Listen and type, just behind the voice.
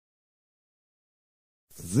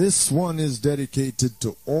This one is dedicated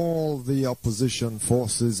to all the opposition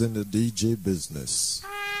forces in the DJ business.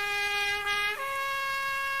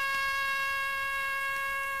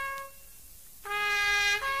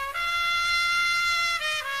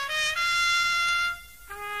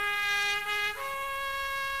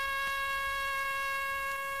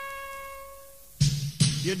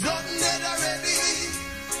 You done dead already.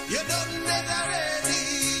 You done dead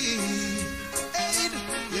already. Aid,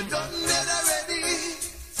 you done dead already.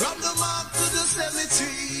 From the mark to the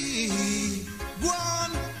cemetery. Go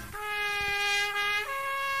on.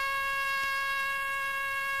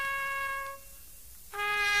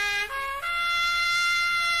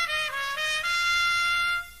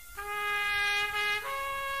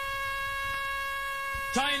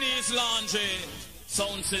 Chinese laundry.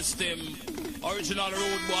 Sound system, original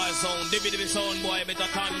road boy sound, dibby sound boy, better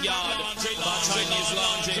can yard. Chinese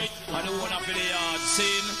laundry, and the one up in the yard.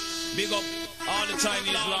 Scene, big up all the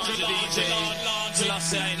Chinese laundry DJ. Till I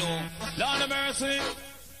say I know. Lord of mercy,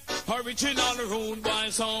 original road boy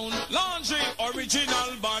sound. Laundry,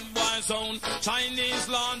 original band boy sound. Chinese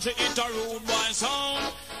laundry, it a road boy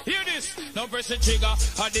sound. Hear this, now press the trigger.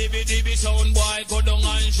 A dibby sound boy, go down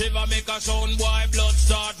and shiver. Make a sound boy, blood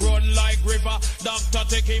start run like river. Doctor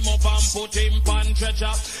take him up and put him on stretcher.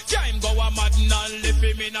 Time go a mad and lift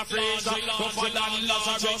him in a freezer. Tougher than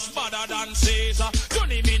Lazarus, badder than Caesar. Turn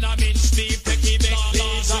him in a mince deep, take him back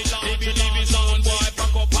laser. Dibby sound boy,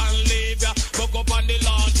 pack up and leave ya. Buck up on the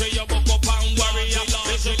laundry, you buck up and warrior.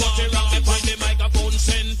 Listen got the rock on the microphone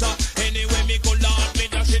center. Anyway me go loud, me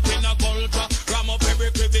dash it in a culture. Ram up every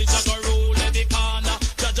cribbage, I go rule every corner.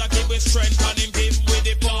 Jaja give with strength and him give with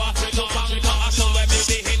the power. To conquer, so when me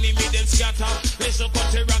the enemy them scatter. Listen cut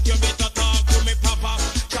the rock, you better talk to me papa.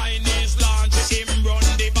 Chinese laundry, him run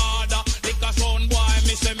the border. Lick a sound boy,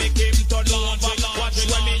 me say me him turn over. Watch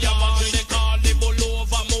when me have a they call the bull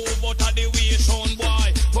over. Move out of the way, sound boy.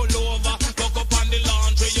 Pull over, buck up on the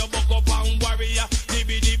laundry, you buck up and warrior.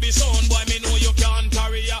 Dibby sound boy, me know you can't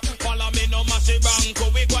carry ya. Follow me no massive bank,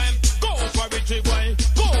 we going. Go for it, we going.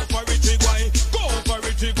 Go for it, we going. Go for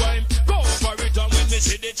it, we going. Go for it, and when we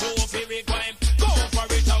see the trophy, we going. Go for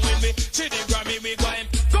it, and when we see the Grammy, we going.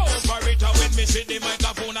 Go for it, and when we see the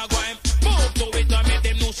microphone, I going. Move to it, and make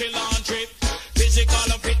them know she laundry.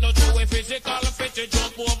 Physical fit, no true physical fit. You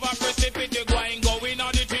jump over precipice, you going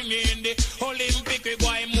on the thing in the Olympic, we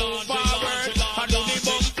going move forward. And do the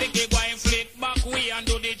bump flick, we going flick back, we and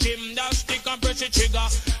do the gymnastic and press the trigger.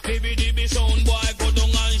 Dibby sound boy, go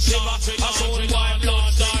down and shiver. A sound boy,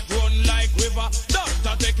 blood start run like river.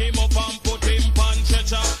 Doctor take him up and put him on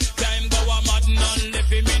stretcher. Time go a mad and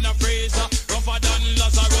left him in a freezer. Rougher than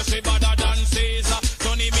Lazarus, badder than Caesar.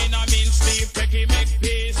 Turn him in a mince deep, take him make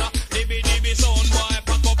pizza. Dibby sound boy,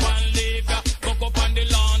 pack up and leave ya. Buck up on the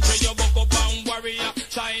laundry, you buck up and warrior.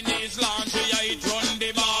 Chinese laundry, yeah, it run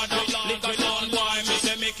the border. Lick a sound boy, me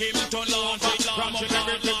say make him turn laundry. Ram up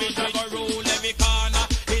every clip, I go rule every corner.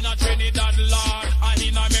 In a Trinidad, Lord, and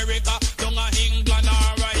in America. Down a England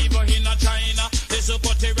or even in a China. This is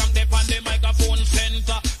put it wrong, they on the microphone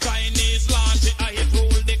center. Chinese laundry, I hit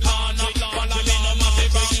rule the corner. Follow me no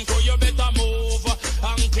massive bank, so you better move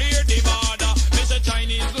and clear the border. Mr.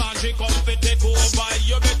 Chinese laundry, come to take over.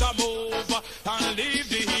 You better move and leave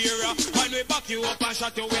the area. When we back you up and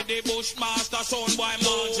shot you with the Bushmaster sound boy,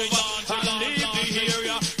 move and leave the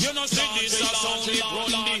area. You know see this a sound, it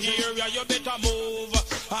run the area. You better move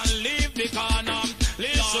and leave the corner.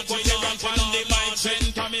 Listen to the ramp and the mic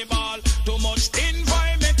center me ball. Too much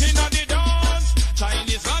environment in the dance.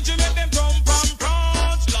 Chinese laundry make them jump and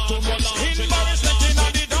prance. Too much embarrassment in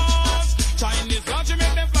the dance. Chinese laundry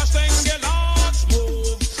make them flash and launch.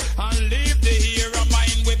 Move and leave the area.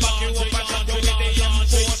 Mind we back you up and shot you with the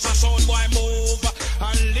enforce. A sound boy move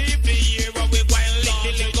and leave the area. We go and lick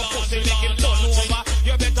the little pussy, lick him turn over.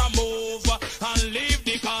 You better move and leave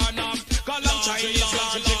the corner. Call them Chinese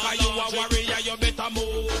laundry, cause you a warrior. You better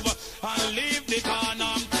move and leave the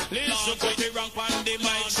corner. Listen to the rank on the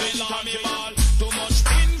mic, center me ball. Too much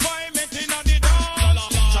environment in the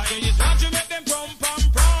dance. Chinese laundry make them jump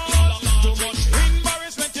and prance. Too much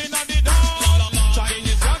embarrassment in the dance.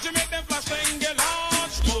 Chinese laundry make them flash and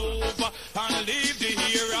launch. Move and leave the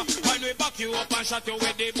area. When we back you up and shot you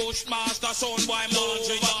with the Bushmaster sound boy, move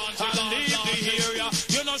and leave the area.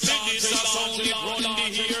 You know see this a sound, it run the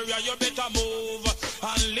area. You better move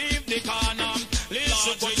and leave the corner.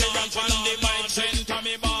 Listen to the ramp and the mic center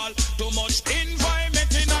me ball. Too much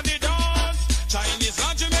environment in the dance. Chinese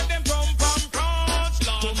laundry make them jump and prance.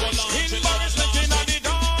 Too much embarrassment in the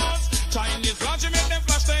dance. Chinese laundry make them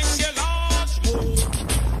flash and launch.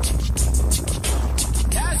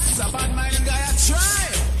 Yes, a bad mind guy I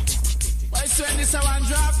try. Why when this I want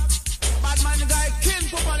dry?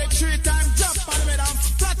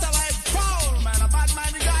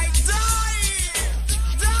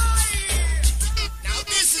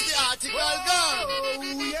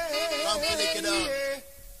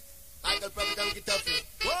 Michael Prophet and Gitafi.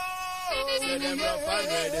 Whoa, say them rough and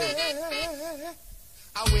ready.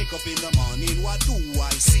 I wake up in the morning, what do I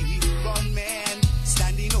see? Gunmen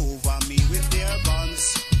standing over me with their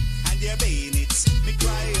guns and their bayonets. Me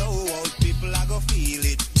cry, oh, out, people I go feel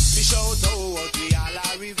it. Me shout, oh, out, we all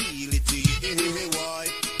I reveal it to you. Hey, why?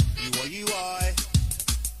 You why?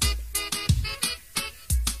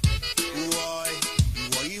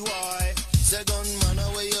 Why? Say gunman,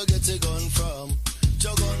 where you get a gun from?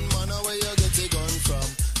 Your gunman, where you get a gun from?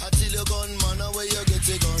 I tell you gunman, where you get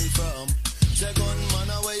a gun from? Say gunman,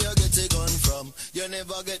 where you get a gun from? You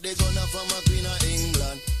never get the gun from a Queen of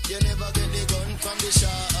England. You never get the gun from the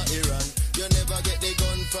Shah of Iran. You never get the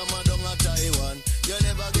gun from a dung of Taiwan. You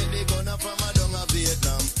never get the gun from a dung of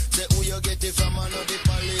Vietnam. Say who you get it from, another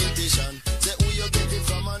politician. Say who you get it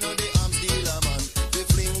from, another arms dealer man. We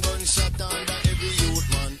fling gunshot under every youth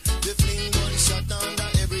man. We fling gunshot under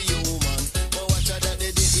every human. But watch out that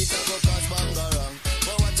they did it a go cause bangarang.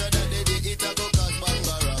 But watch out that they did it a go cause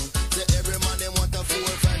bangarang. Say every man them want a 4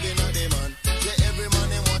 or 5 in a day man. Say every man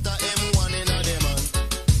them want a M1 in a day man.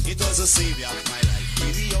 It was a savior of my life.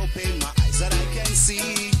 Really opened my eyes that I can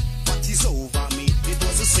see what is over me. It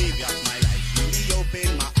was a savior of my life. Really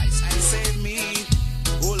opened my eyes and saved me.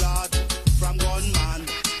 Oh Lord, from gunman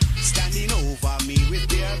standing over me with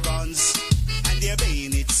their guns and their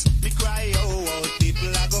bayonets. Me cry, oh, out, people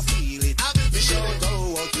I go feel it. Me shout,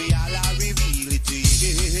 oh, out, we all I reveal it to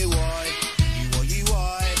you. Why? You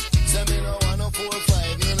why? Say me no want no 4 or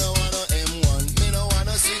 5, me no want no M1, me no want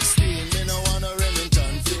no 16, me no want no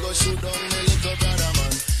Remington. Figure shoot down me little brother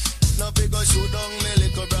man. No figure shoot down me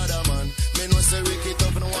little brother man. Me no say Ricky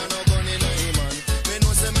Tough no want no gun in a him man. Me no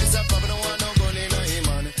say Mr. Papa no want no gun in a him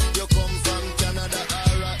man. You come from Canada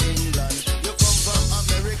or England. You come from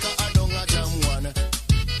America or down a jam one.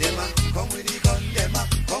 Them a come with the gun, them a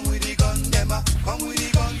come with the gun, them a come with the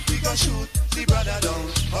gun. We go shoot the brother down.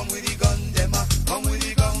 Come with the gun, them a come with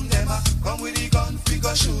the gun, them a come with the gun. We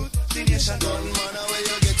go shoot the nation down. Man, where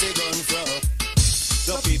you get a gun from?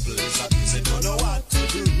 The people is abused, don't know what to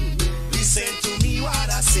do. Listen to me what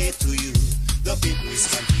I say to you. The people is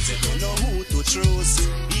confused, don't know who to trust.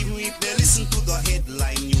 Even if they listen to the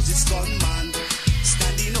headline news, it's gunman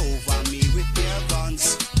standing over me with their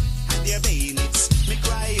guns and their bayonets. Me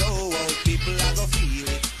cry, oh, out, people I go feel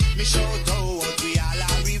it. Me shout, oh, out, we all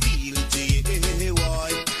I reveal it to you. Why?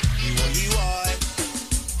 You why?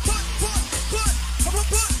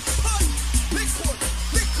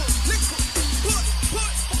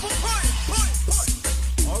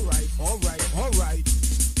 Alright.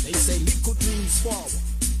 They say liquid means forward,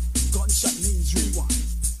 gunshot means rewind.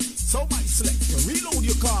 So my selector, reload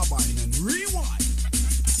your carbine and rewind.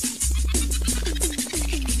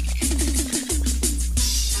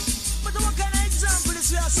 But what kind of example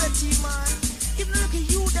is we are setting, man? Even look at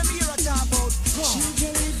you, them here at about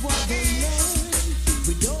children live what they learn.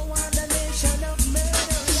 We don't want a nation of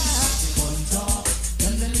murderers. One talk,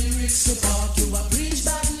 and the lyrics to park. You a preach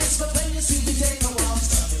badness, but when you see me take a walk.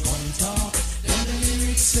 One talk, and the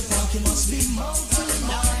lyrics to park. You must be mountain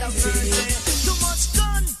mighty. Too much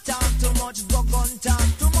gun talk, too much go gun talk.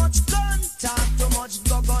 Too much gun talk, too much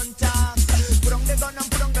go gun talk. Put on the gun and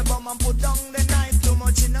put on the bomb and put down the knife. Too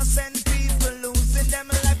much innocent people losing them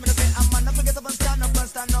life. Me no say a man, no forget up and stand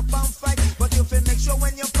up and fight. But you feel make sure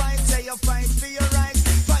when you fight, say you fight for your rights.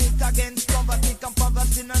 Fight against poverty, and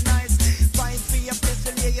poverty no nice. Fight for your place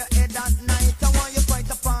to lay your head at night. I want you fight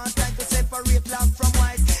apartheid to separate black from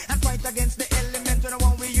white. And fight against the element when I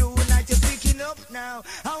want we unite. You're picking up now,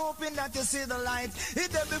 I'm hoping that you see the light. It's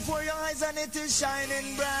there before your eyes and it is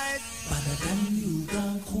shining bright. Better than you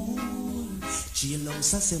gone cool.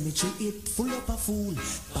 Jailhouse a cemetery, it full up a fool.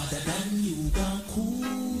 Better than you gone cool.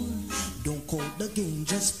 Don't call the game,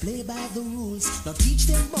 just play by the rules. Now teach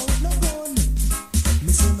them about no gun.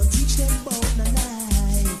 Me say no teach them about no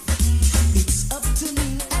knife. It's up to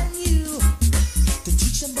me and you to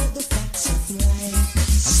teach them about the facts of life.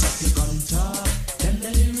 And stop your gun talk, then the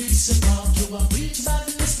lyrics to talk. You a preach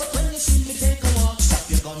badness, but when you see me take a walk. Stop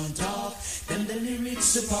your gun talk, then the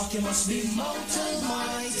lyrics to talk. You must be mountain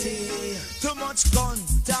mighty. Too much gun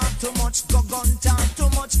talk, too much go gun talk. Too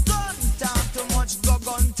much gun talk, too much go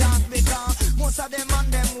gun talk. Because most of them on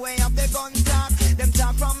them way up the gun talk. Them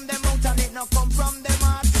talk from them out and it not come from them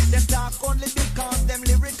heart. Them talk only because them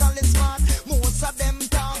lyrically smart. Most of them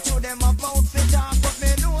talk to them about fit talk. But me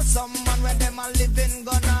know some man where them a living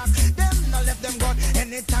gun knock. Them no left them gun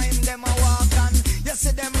anytime them a walk. And you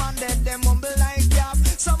see them man dead, them humble like yap.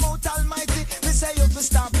 Some out almighty, me say you to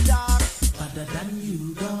stop talk. Better than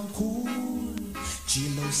you gone cool.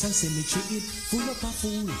 Jailhouse and cemetery, it full up a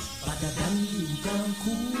fool. Better than you gone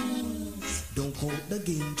cool. Don't the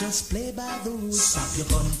game, just play by the rules. Stop your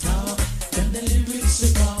gun talk, then the lyrics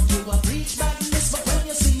will talk. You a preach badness, but when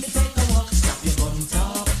you see me take a walk. Stop your gun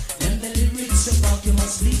talk, then the lyrics will talk. You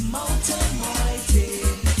must leave mountain mighty.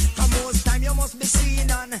 And most time you must be seen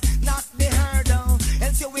and not be heard of.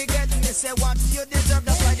 Else you will get me say what you deserve.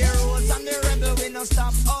 That's why the rules and the rebel will not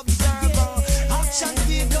stop observe. Action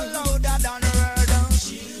speak louder than word.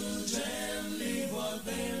 Children leave what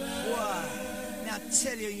they learn. Why? Now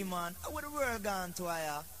tell you, man, where the world gone to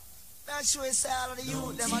higher? That show is all of the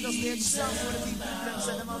youth, them I just make songs for the people, them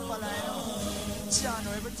say them a follow, you know.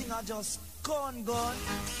 Channel, everything I just gone.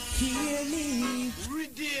 Hear me.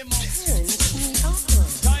 Redeem Chinese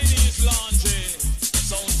laundry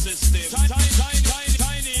sound system.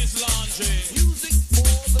 Chinese laundry. Music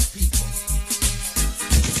for the people.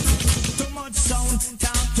 Too much sound,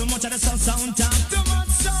 talk, too much of the sound, talk. Too much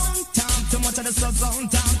sound, talk, too much of the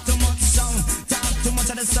sound, talk. Too much sound, talk, too much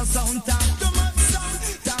of the sound, talk. Too much sound,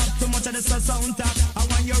 talk, too much of the sound, talk. I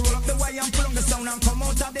want you roll up the wire and pull on the sound and come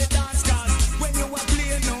out of the dance, cause when you are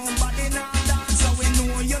playing, nobody not dance. So we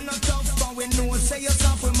know you're not tough, but we know say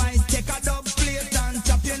yourself, we might take a dub plate and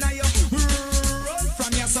chop you now you run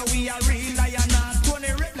from you, so we are real lion, not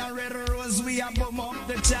Tony Red and Red Rose, we are boom up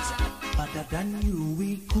the chart. Other than you,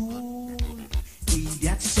 we cool. We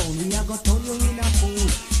that sound, we are gonna turn you in a fool.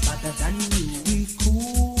 Other than you, we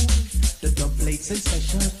cool. The dub plates in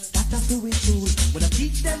session, that have to we tool. When I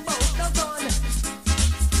teach them about the gun,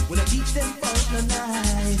 when I teach them about the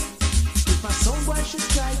knife. If a sound boy should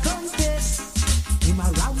try contest, him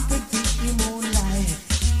around with him own life.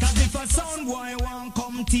 Cause if a sound boy won't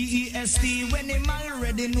come TEST, when him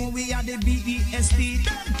already know we are the BEST,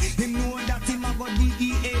 then him know that him a go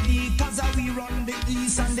DEAD. Cause we run the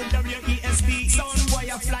East and the WESP. Sound boy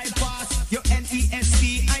a fly past your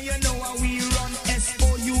NESP, and you know how we run SOUND.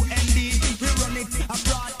 We run it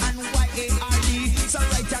abroad and YARD. So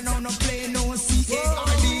right now no play no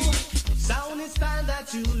CARD. Sound is style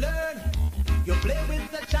that you learn. You play with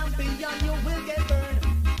the champion, you will get burned.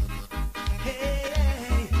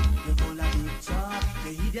 Hey, you full of big talk.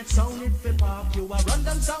 You idiot sound it for pop. You a run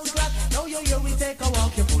them sound flat. Now you hear we take a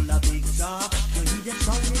walk. You full of big talk. You idiot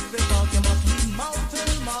sound it for pop. You must be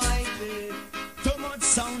mountain mighty. Too much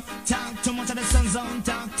sound, talk, too much of the sun zone,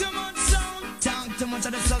 talk. Too much sound, talk, too much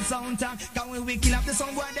of the sun zone, talk. Cause we kill up the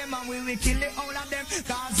sound boy them and we kill the all of them.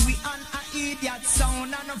 Cause we an idiot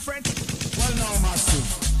sound and a friend. Well now,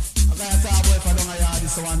 massive. I gotta talk about if I don't know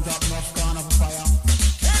this one drop, enough can of fire.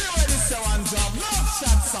 Anyway, this one drop, no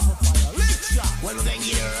shots of fire. Lick shot. Well, we're gonna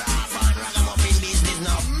get a rap and ragamuffin business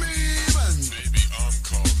now. Baby, I'm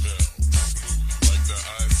called Bill. Like the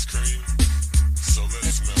ice cream, so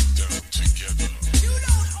let's melt down together. You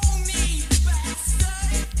don't owe me,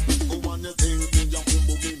 bastard. Who want to think me your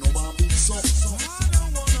humble me no one be so. I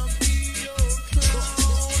don't wanna be your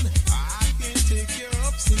clown. I can take your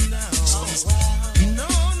ups and downs. No,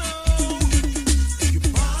 your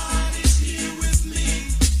body's here with me,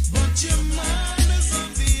 but your mind is on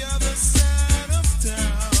the other side of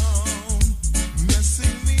town.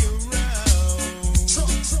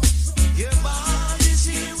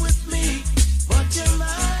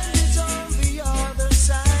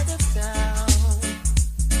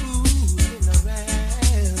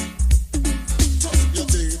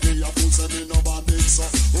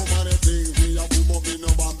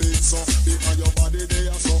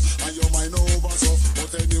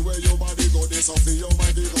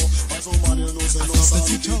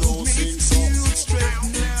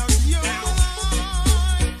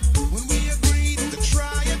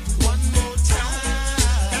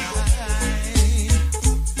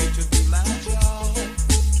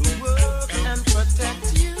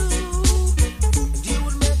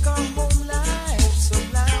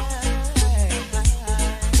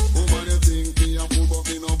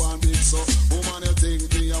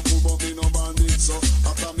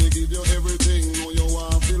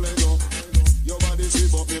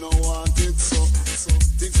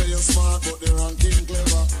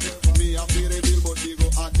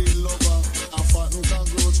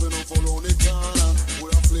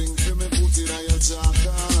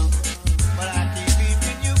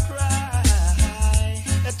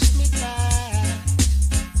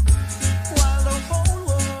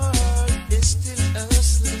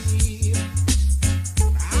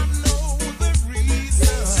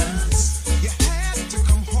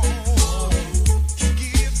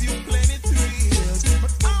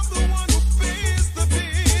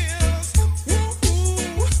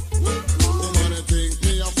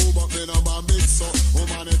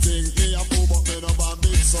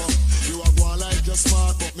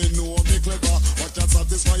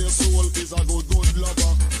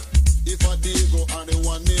 Tobago and the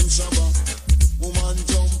one named Shabba. Woman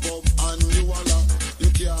jump up and you holla. You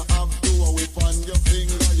can't have two whip on your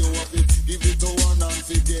finger. You have it, give it to one and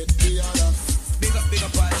forget the other. Big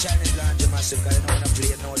up all Chinese laundry massive, cause you don't wanna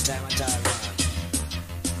play no time at all, man.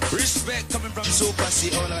 Respect coming from Super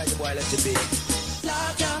C, all right, the boy, let it be.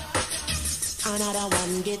 Larger, another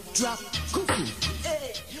one get dropped.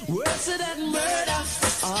 Hey, worse than murder.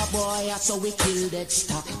 Oh boy, so we kill that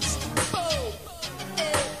stock. Boom,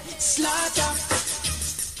 hey, slaughter,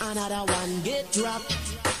 another one get dropped.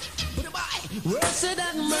 Worse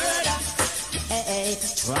than murder. Hey,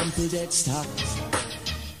 trample that stock.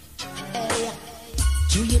 Hey,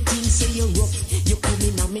 do you think say you're rough? You come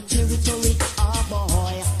in on my territory, oh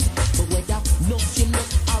boy. But whether bluff you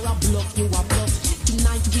look or a bluff you a bluff,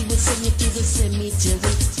 tonight we will send you to the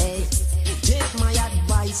cemetery. Hey, take my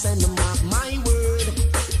advice and mark my word.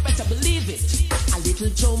 Better believe it. A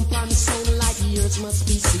little jump and sound like yours must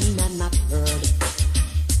be seen and not heard.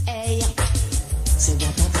 Hey, say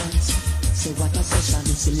what a dance, say what a session,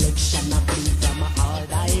 selection, I bring from all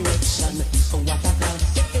direction. What a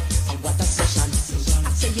dance, what a session.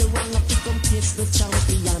 I say you wrong up to come taste the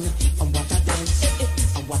champion. What a dance,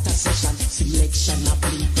 what a session, selection, I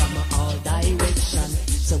bring from all direction.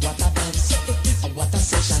 So what a dance, what a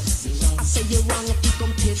session. I say you wrong up to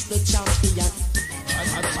come taste the champion.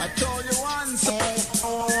 I told you once, I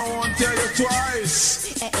won't tell you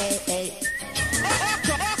twice. Hey.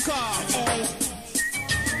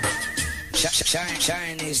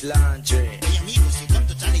 Chinese laundry. Hey amigos, you come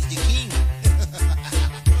to challenge the king.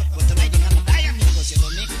 But tonight you're gonna die, amigos. You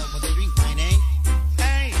don't make up for the drink wine, eh?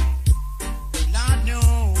 Hey, Lord, no,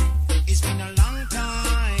 it's been a long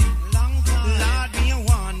time. Lord, me I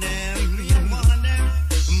want them,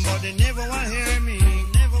 but they never want to hear me.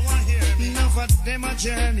 Enough of them a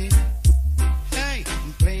journey. Hey,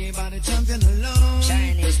 play by the champion alone.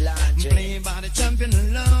 Chinese laundry. Play by the champion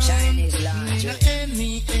alone. Chinese laundry.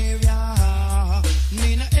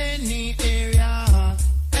 Me in any area.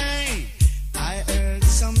 Hey, I heard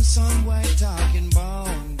some white talking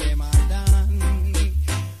about them are done.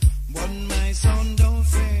 But my son don't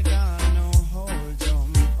fade on, no hold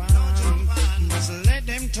jump on. Just let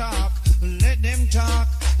them talk, let them talk,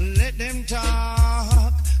 let them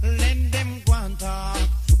talk. Let them go and talk.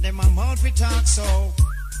 Them a mouth we talk so.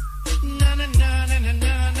 Na na na na na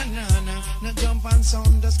na na na na. No jump and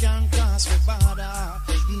sound just can't cross with border.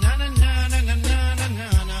 Na na na na na na na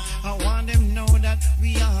na na. I want them know that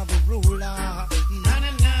we are the ruler. Na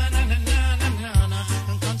na na na na na na na na.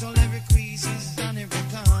 And control every creases and every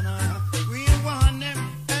corner. We want them,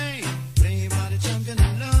 hey, play by the champion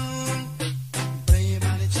alone. Play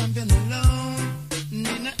by the champion alone.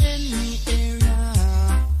 Nina any area.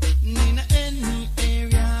 Nina any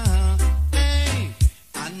area. Hey,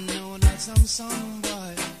 I know that some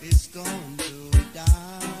boy is going to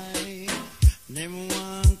die. Them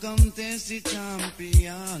want come test the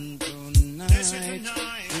champion tonight.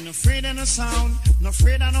 We no afraid of no sound, no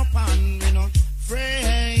afraid of no pan, we no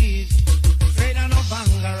afraid of no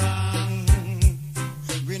bangarang.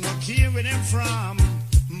 We no care where them from,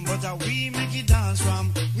 but we make it dance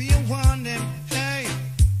from. We want them, hey.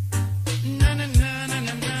 Na na na na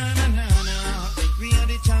na na na na. We are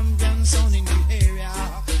the champion sound in the area.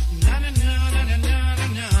 Na na na na na na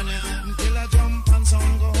na na. Until I jump and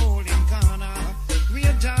sound go holding corner. We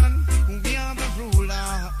are done, we are the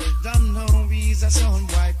ruler. Don't know we's a sound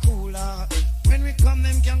boy cooler. When we come,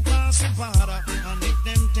 them can cross the border. And if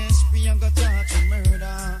them test, we are gonna touch a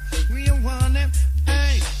murder. We want them,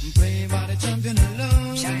 hey, play by the champion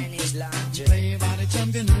alone. Chinese laundry. Play by the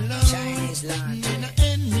champion alone. Chinese laundry. In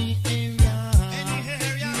any area.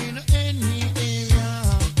 In any area.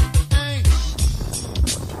 Hey.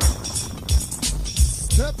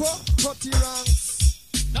 Step up, cut your ranks.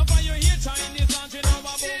 Now for you here, Chinese laundry, now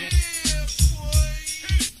babu.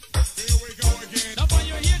 Here we go again. Now for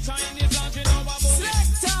you here, Chinese laundry, now babu.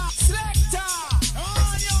 Selector.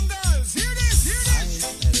 Oh, young girls, hear this. I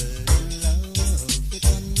fell in love with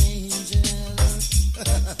an angel.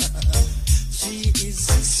 She is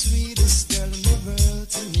the sweetest girl in the world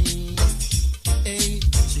to me. Hey,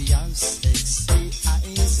 she has sexy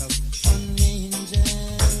eyes of an angel.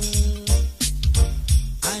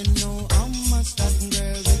 I know how much that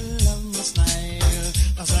girl will love my smile.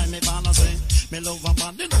 That's why me wanna say, me love her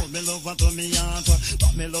body, know me love her to me heart.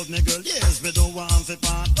 But me love me girl, yes, me don't want to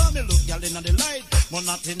part. But me look girl in the light, but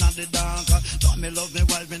not in the dark. But me love me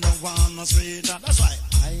wife, me no want no sweeter. That's why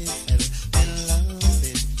I fell in love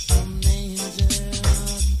with an angel.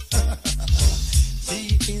 She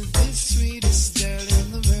is the sweetest girl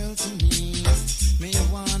in the world to me. Me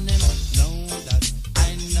want them know that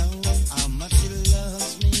I know how much she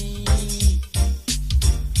loves me.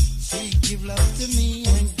 love to me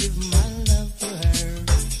and give my love to her.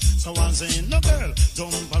 So I'm saying, no girl,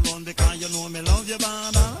 jump around because you know me love you,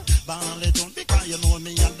 bada. Ball it on because you know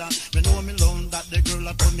me and that. Me know me love that the girl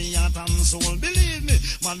that put me heart and soul. Believe me,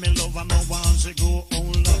 man, me love and no one she go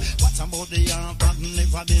old. What about the heart that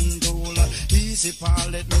never been told? Easy, Paul,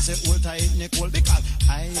 let me say hold tight, Nicole, because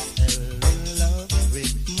I fell in love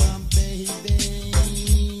with my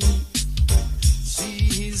baby.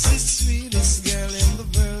 She is the sweetest girl in the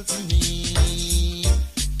world to me.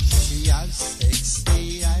 She has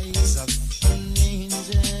sexy eyes of an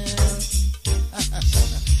angel.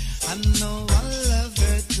 I know I love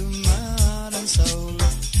her to my heart and soul.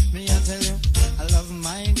 Me, I tell you, I love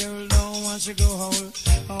my girl, don't want you go whole.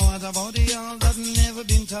 Oh, what about the all that never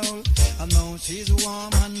been told? I know she's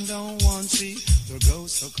warm and don't want she to go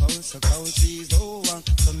so cold, so cold. She's the one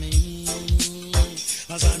for me.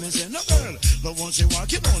 That's why me say, no girl, the one she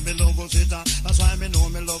walk, you know me love her sweeter. That's why me know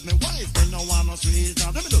me love me wife, me no want no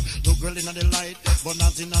sweeter. Let me look girl in the light, but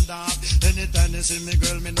not in the dark. Anytime they see me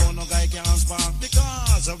girl, me know no guy can spark.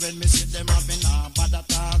 Because when me see them up in a bad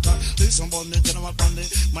attack, listen about me tell them up on the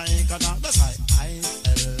mic and all. That's why I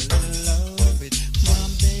fell in love with my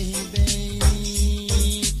baby.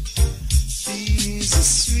 She's the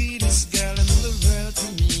sweetest girl in the world to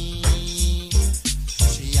me.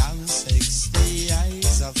 She has sexy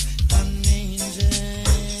eyes of an angel.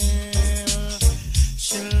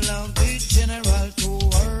 She love the general to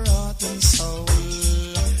her heart and soul.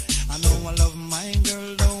 I know I love my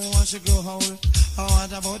girl, don't want to go whole. Oh,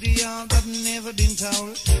 what about the heart that never been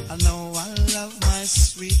told? I know I love my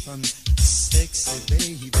sweet and sexy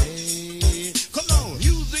baby. Come on,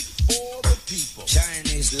 music for the people.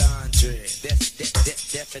 Chinese laundry,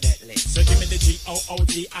 definitely. So give me the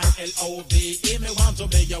G-O-O-D and L-O-V-E. Me want to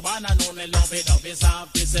be your one and only love it up is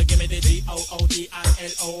happy. So give me the G-O-O-D and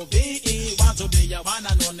L-O-V-E. Want to be your one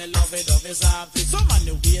and only love it up is happy. Some man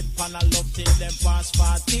you wait for a love till them pass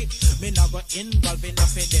party. Me not go involve in a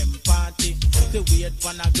for them party. To wait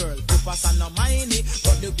for a girl to pass and no miney.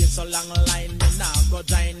 But the wait so long line me not go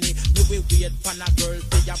tiny. Me we wait for a girl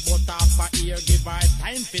to your butt off her ear. Give her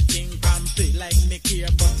time to think and play like me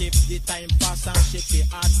care. But if the time pass and she feel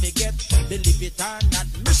hard to get, believe it or not,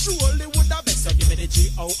 me surely would have best. So give me the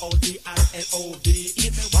G-O-O-D and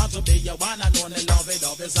L-O-V-E. Want to be your one and only love it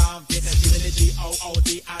up is happy. Give me the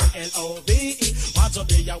G-O-O-D and L-O-V-E. Want to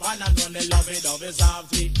be your one and only love it up is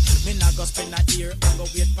happy. Me not go spend a year and go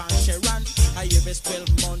wait for Sharon. A year is 12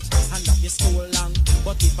 months and that is too long.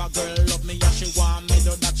 But if a girl love me and she want me,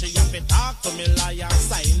 do that she have to talk to me like a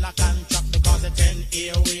sign a contract. Because the 10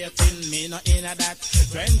 year waiting, me no in a that.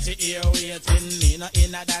 20 year waiting, me no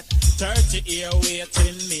in a that. 30 year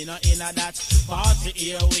waiting, me no in a that. 40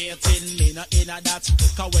 year waiting, me no in a that.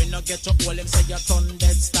 Cause when you get to all him say you turn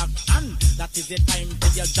dead stock. And that is the time to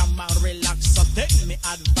your jam and relax. So take me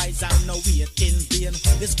advice and no wait in vain.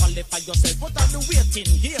 Disqualify yourself out of the waiting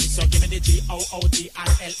game. So give me the G-O-O-D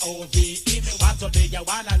and L-O-V-E. Want to be your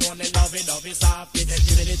one and only love it up is happy.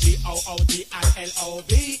 Give me the G-O-O-D and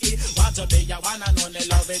L-O-V-E. Want to be your one and only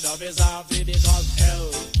love it up is happy. Because hell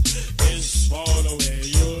is for the way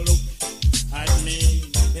you look at me.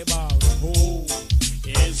 About who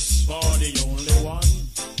is for the only one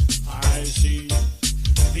I see.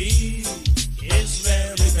 V is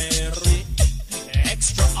very, very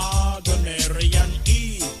extraordinary, and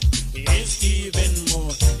E is even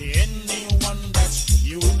more. Anyone that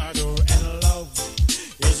you adore and love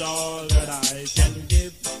is all that I can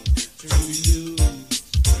give to you.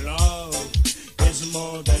 Love is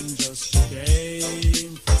more than just a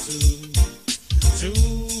game for two.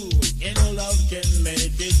 Two in love can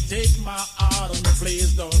make it. Take my heart and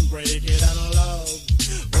please don't break it. And love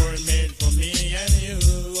were made for me and you.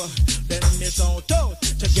 Then it's so tough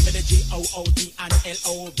to give me the G-O-O-D and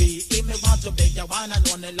L-O-V-E. Me want to be your one and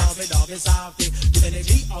only love it up is happy. Give me the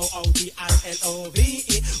G-O-O-D and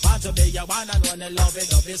L-O-V-E. Want to be your one and only love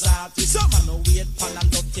it up is happy. Some man no wait for and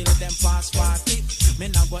love till them pass party. Me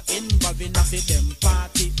not go involve in a for them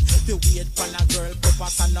party. To wait for a girl to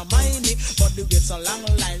pass and no miney. But the wait so long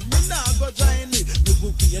line, me not go join it. Me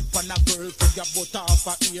go wait for a girl to your butt off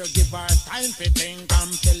her ear. Give her time to think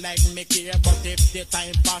and feel like me care. But if the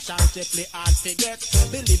time pass and she play hard to get,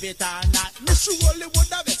 believe it or not, me surely would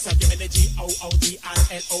have it. So give me the G-O-O-D and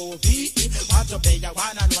L-O-V-E. Want to be your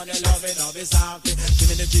one and only love it up is happy. Give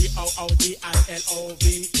me the G-O-O-D and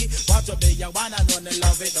L-O-V-E. Want to be your one and only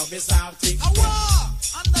love it up is happy.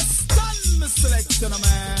 Understand me selection,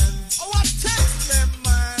 man. Take me,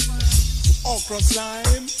 man. Okra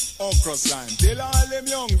slime. Tell all them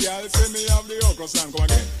young girls say me have the okra slime. Come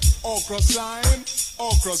again. Okra slime.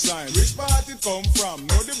 okra slime. Which part it come from?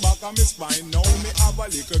 Know the back of me spine. Now me have a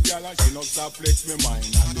little girl and she not stop flex me mind.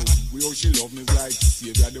 And the way how she love me is like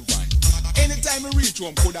Savior divine. Anytime I reach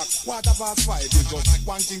home, could a 5:15 is just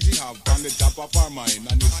one thing she have on the top of her mind.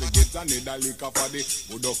 And if she get another liquor for the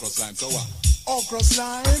good okra slime. So what? Okra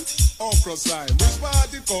slime, okra slime. Which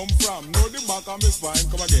part it come from? Know the back of me spine.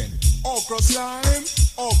 Come again. Okra slime,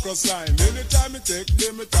 okra slime. Anytime I take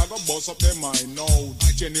them, I talk about bust up their mind. Now,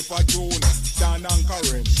 Jennifer June, Dan and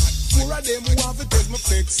Karen. Four of them who have to take me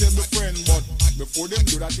fix and my friend. But before them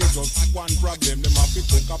do that, it's just one problem. Them have to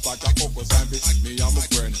cook a pot of okra slime with me and my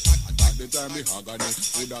friend. And at the time, the agony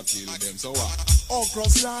would have killed them. So what? Okra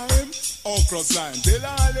slime, okra slime. Tell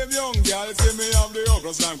all them young girls, say me have the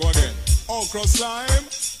okra slime. Go again. Okra slime,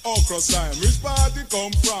 okra slime. Which part it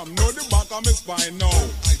come from? Know the back of my spine now.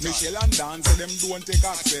 Michelle and Dan say them don't take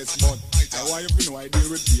access, but I want you to know I deal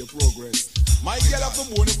with peer progress. My girl have to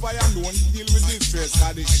bonify and don't deal with distress.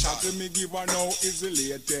 Cause the shot me give her now is the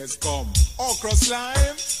latest. Come. Okra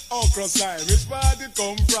slime, okra slime. Which part it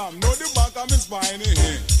come from? Know the back of my spine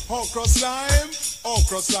here. Okra slime,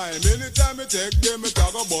 okra slime. Anytime I take them, I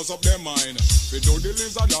talk about bust up their mind. If you do the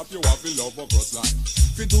lizard up, you have to love okra slime.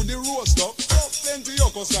 If you do the roast up, plenty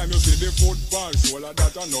okra slime. You see the food bar, shoulder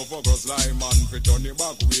that enough okra slime. And if you turn the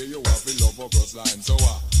back way, you have to love okra slime. So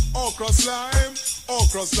what? Okra slime,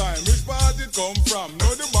 okra slime. Which part it come from?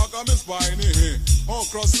 Know the back of my spine here.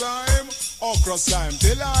 Okra slime, okra slime.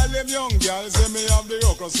 Tell all them young girls say me have the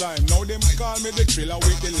okra slime. Now them call me the thriller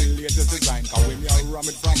with the latest design. Cause when me a ram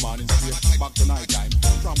it from morning straight back to night time.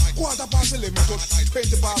 From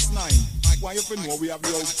 11:15 to 9. Why you know we have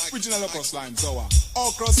the original okra slime? So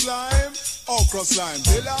okra slime, okra slime.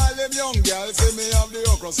 Tell all them young girls say me have the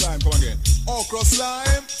okra slime. Come again. Okra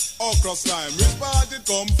slime, okra slime. Which part it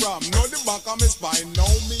come from? Know the back of my spine. Now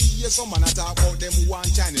me hear some man a talk about them one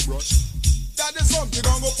Chinese brush. That is something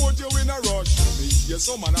gonna go put you in a rush. Me hear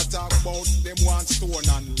some man a talk about them one stone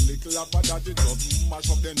and little after that it just mash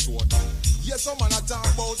up them tone. Yes, some man a talk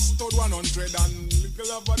about stud 100 and little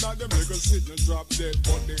after that them little sitting drop dead.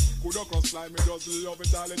 But they could have cross line, me just love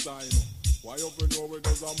it all the time. Why you know we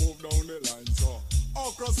just a move down the line? So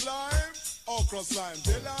okra slime, okra slime.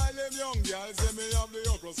 Tell all them young girls say me have the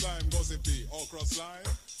okra slime. Gossipy, okra slime,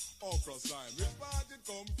 okra slime. Which part it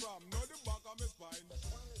come from? Know the back of my spine.